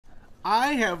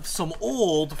I have some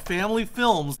old family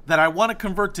films that I want to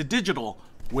convert to digital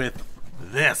with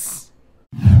this.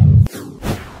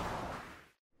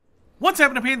 What's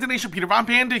happening, Panda Nation? Peter Von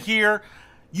Panda here.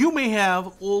 You may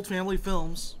have old family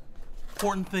films,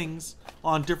 important things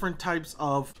on different types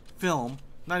of film.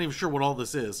 Not even sure what all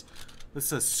this is. This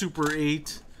says Super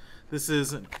 8. This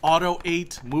is an Auto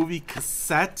 8 movie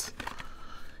cassette.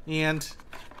 And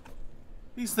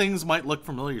these things might look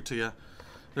familiar to you.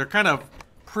 They're kind of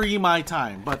pre my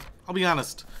time, but I'll be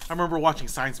honest, I remember watching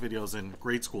science videos in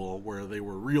grade school where they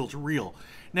were reel to reel.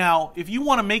 Now, if you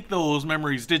want to make those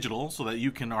memories digital so that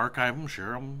you can archive them,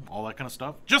 share them, all that kind of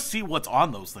stuff, just see what's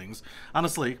on those things.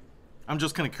 Honestly, I'm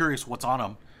just kind of curious what's on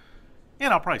them,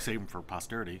 and I'll probably save them for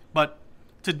posterity. But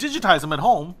to digitize them at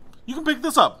home, you can pick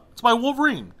this up. It's by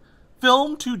Wolverine.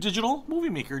 Film to digital movie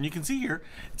maker, and you can see here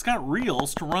it's got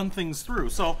reels to run things through.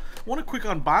 So I want to quick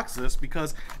unbox this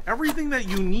because everything that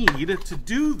you need to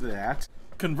do that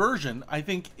conversion, I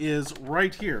think, is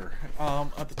right here.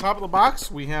 At the top of the box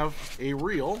we have a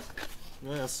reel,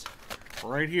 this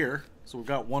right here. So we've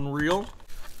got one reel,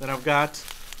 then I've got,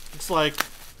 looks like,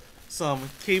 some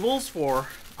cables for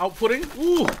outputting.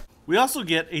 Ooh! We also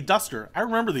get a duster. I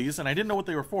remember these and I didn't know what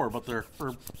they were for, but they're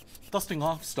for dusting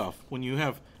off stuff when you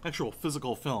have actual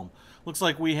physical film. Looks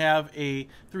like we have a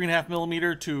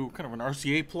 3.5mm to kind of an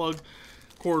RCA plug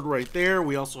cord right there.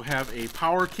 We also have a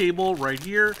power cable right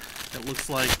here. It looks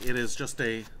like it is just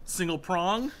a single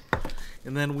prong.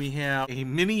 And then we have a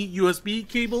mini USB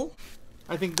cable.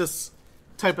 I think this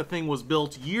type of thing was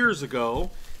built years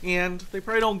ago, and they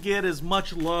probably don't get as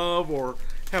much love or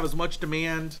have as much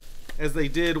demand as they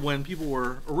did when people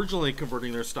were originally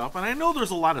converting their stuff. And I know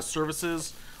there's a lot of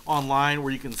services online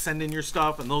where you can send in your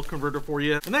stuff and they'll convert it for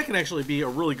you, and that can actually be a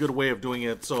really good way of doing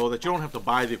it so that you don't have to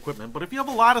buy the equipment. But if you have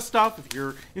a lot of stuff, if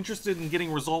you're interested in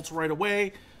getting results right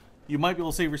away, you might be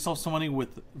able to save yourself some money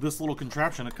with this little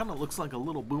contraption. It kind of looks like a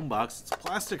little boombox. It's a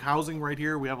plastic housing right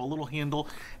here. We have a little handle,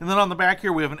 and then on the back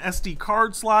here we have an SD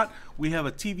card slot. We have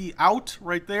a TV out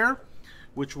right there,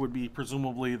 which would be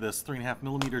presumably this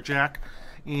 3.5mm jack,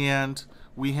 and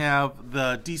we have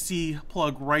the DC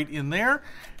plug right in there.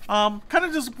 Kind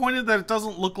of disappointed that it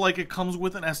doesn't look like it comes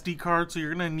with an SD card, so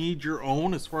you're going to need your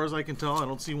own, as far as I can tell. I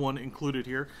don't see one included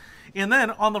here. And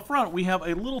then on the front we have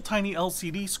a little tiny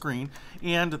LCD screen,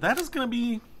 and that is going to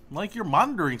be like your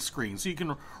monitoring screen, so you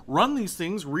can run these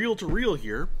things reel to reel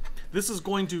here. This is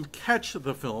going to catch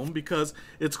the film because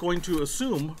it's going to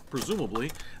assume,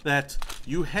 presumably, that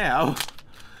you have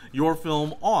your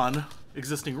film on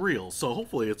existing reels. So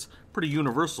hopefully it's pretty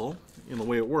universal in the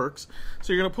way it works.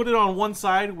 So you're going to put it on one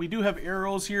side. We do have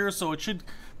arrows here, so it should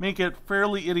make it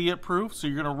fairly idiot proof. So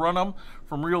you're going to run them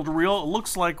from reel to reel. It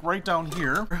looks like right down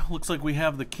here, looks like we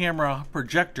have the camera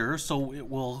projector, so it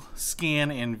will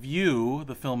scan and view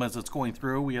the film as it's going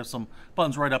through. We have some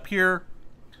buttons right up here.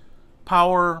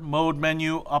 Power, mode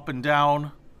menu, up and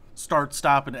down, start,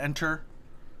 stop, and enter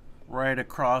right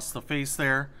across the face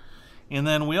there. And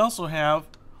then we also have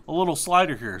a little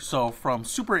slider here. So from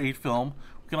Super 8 film,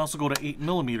 we can also go to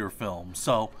 8mm film.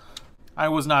 So I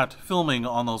was not filming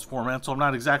on those formats, so I'm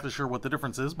not exactly sure what the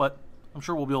difference is, but I'm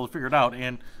sure we'll be able to figure it out,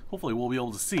 and hopefully we'll be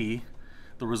able to see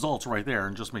the results right there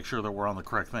and just make sure that we're on the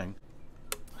correct thing.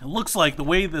 It looks like the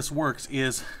way this works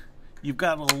is you've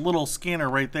got a little scanner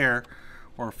right there,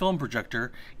 or a film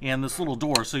projector, and this little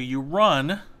door. So you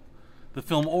run the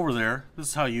film over there. This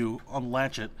is how you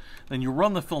unlatch it. Then you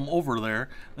run the film over there,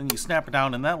 then you snap it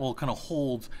down, and that will kind of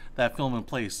hold that film in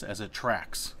place as it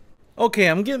tracks. Okay,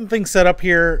 I'm getting things set up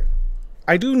here.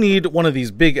 I do need one of these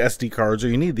big SD cards, or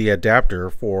you need the adapter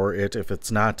for it if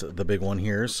it's not the big one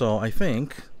here. So I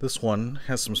think this one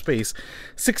has some space.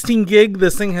 16 gig,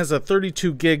 this thing has a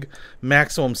 32 gig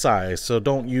maximum size, so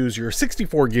don't use your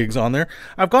 64 gigs on there.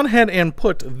 I've gone ahead and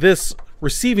put this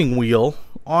receiving wheel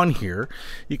on here.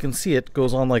 You can see it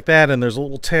goes on like that, and there's a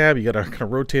little tab. You gotta kind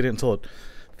of rotate it until it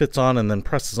fits on and then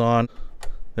presses on.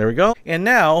 There we go. And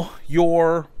now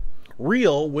your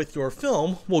reel with your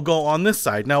film will go on this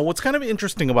side. Now what's kind of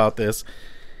interesting about this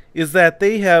is that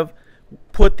they have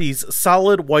put these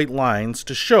solid white lines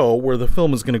to show where the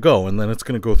film is going to go, and then it's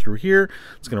going to go through here,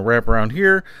 it's going to wrap around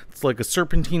here. It's like a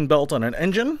serpentine belt on an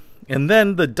engine. And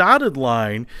then the dotted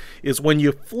line is when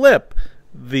you flip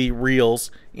the reels,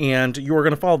 and you're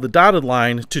going to follow the dotted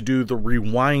line to do the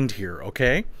rewind here.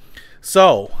 Okay,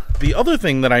 so the other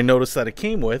thing that I noticed that it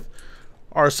came with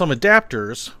are some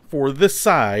adapters for this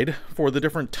side for the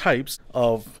different types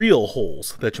of reel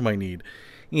holes that you might need.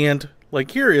 And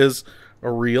like here is a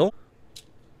reel.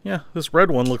 Yeah, this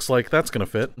red one looks like that's gonna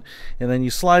fit. And then you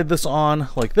slide this on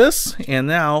like this, and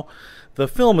now the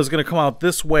film is going to come out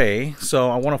this way, so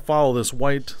I want to follow this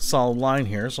white solid line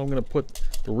here. So I'm going to put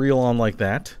the reel on like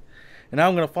that. And now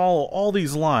I'm going to follow all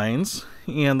these lines,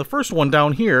 and the first one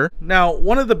down here. Now,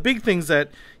 one of the big things that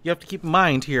you have to keep in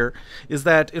mind here is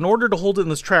that in order to hold it in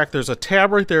this track, there's a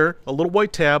tab right there, a little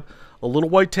white tab, a little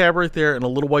white tab right there, and a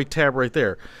little white tab right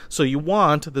there. So you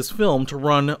want this film to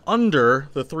run under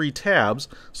the 3 tabs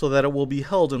so that it will be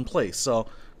held in place. So I'm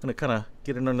going to kind of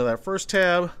get it under that first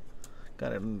tab,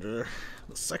 got it under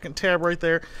the second tab right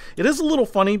there. It is a little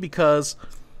funny because,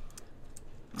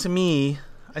 to me,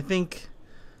 I think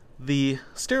the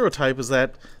stereotype is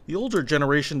that the older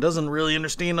generation doesn't really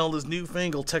understand all this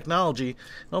newfangled technology.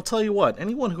 And I'll tell you what,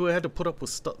 anyone who had to put up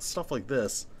with stuff like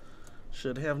this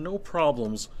should have no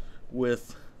problems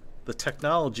with the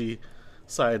technology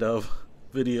side of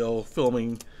video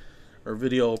filming or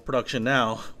video production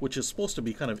now, which is supposed to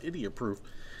be kind of idiot-proof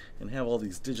and have all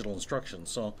these digital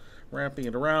instructions. So wrapping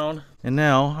it around, and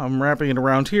now I'm wrapping it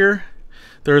around here.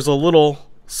 There's a little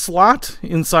slot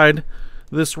inside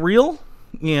this reel,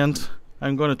 and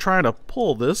I'm going to try to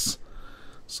pull this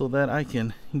so that I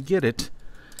can get it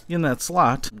in that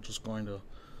slot. I'm just going to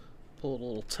pull it a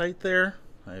little tight there.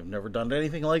 I've never done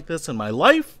anything like this in my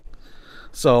life.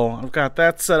 So I've got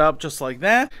that set up just like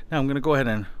that. Now I'm going to go ahead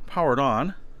and power it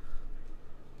on.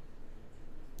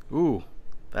 Ooh,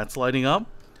 that's lighting up.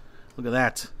 Look at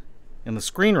that. And the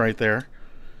screen right there.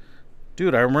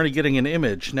 Dude, I'm already getting an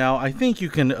image. Now I think you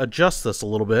can adjust this a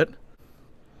little bit.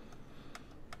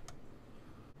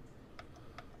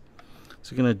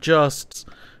 So you can adjust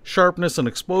sharpness and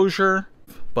exposure,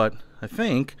 but I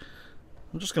think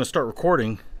I'm just going to start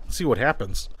recording and see what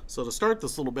happens. So to start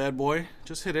this little bad boy,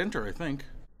 just hit enter, I think.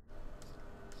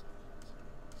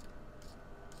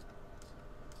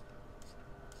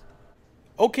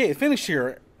 Okay, finished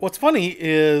here. What's funny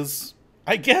is,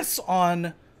 I guess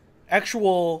on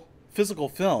actual physical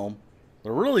film,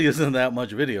 there really isn't that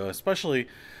much video, especially,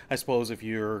 I suppose, if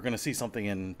you're going to see something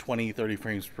in 20, 30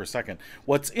 frames per second.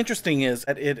 What's interesting is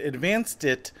that it advanced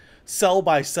it cell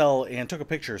by cell and took a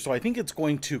picture, so I think it's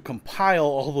going to compile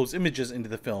all those images into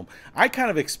the film. I kind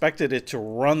of expected it to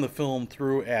run the film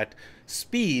through at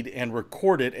speed and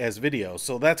record it as video,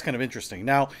 so that's kind of interesting.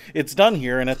 Now, it's done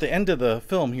here, and at the end of the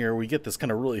film here, we get this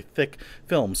kind of really thick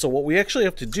film. So what we actually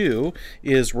have to do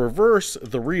is reverse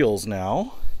the reels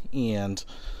now, and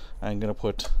I'm going to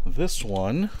put this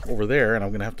one over there, and I'm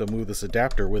going to have to move this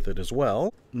adapter with it as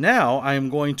well. Now I'm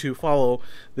going to follow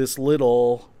this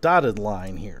little dotted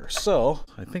line here. So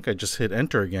I think I just hit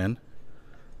enter again,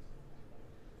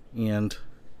 and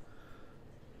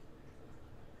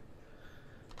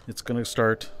it's going to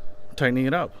start tightening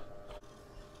it up.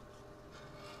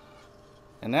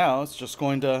 And now it's just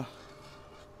going to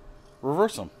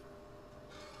reverse them.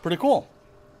 Pretty cool.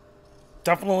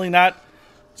 Definitely not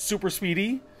super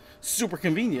speedy, super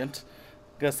convenient.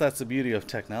 Guess that's the beauty of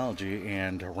technology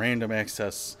and random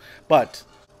access. But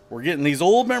we're getting these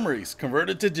old memories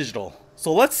converted to digital.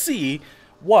 So let's see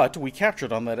what we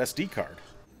captured on that SD card.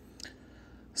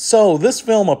 So this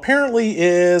film apparently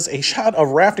is a shot of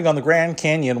rafting on the Grand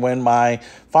Canyon when my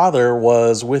father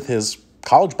was with his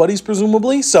college buddies,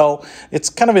 presumably. So it's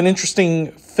kind of an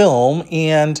interesting film,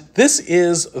 and this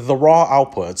is the raw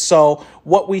output. So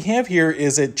what we have here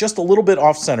is it just a little bit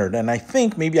off-centered, and I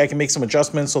think maybe I can make some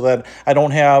adjustments so that I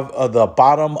don't have the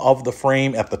bottom of the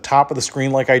frame at the top of the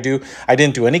screen like I do. I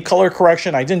didn't do any color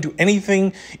correction. I didn't do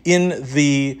anything in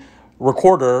the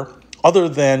recorder other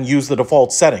than use the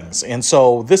default settings. And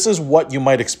so this is what you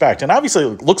might expect. And obviously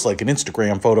it looks like an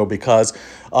Instagram photo because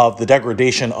of the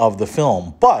degradation of the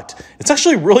film, but it's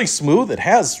actually really smooth. It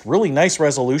has really nice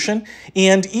resolution.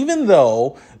 And even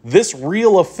though this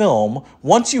reel of film,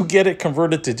 once you get it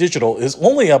converted to digital, is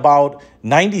only about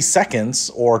 90 seconds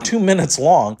or 2 minutes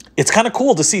long, it's kind of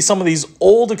cool to see some of these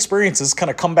old experiences kind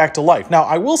of come back to life. Now,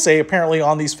 I will say, apparently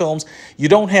on these films, you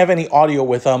don't have any audio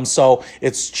with them, so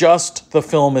it's just the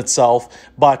film itself,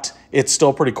 but it's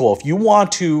still pretty cool. If you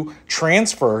want to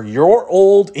transfer your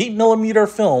old 8mm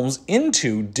films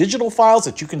into digital files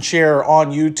that you can share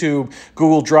on YouTube,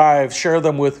 Google Drive, share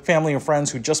them with family and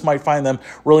friends who just might find them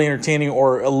really entertaining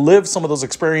or live some of those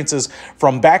experiences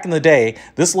from back in the day,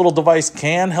 this little device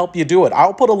can help you do it.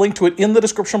 I'll put a link to it in the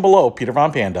description below. Peter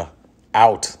Von Panda,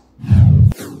 out.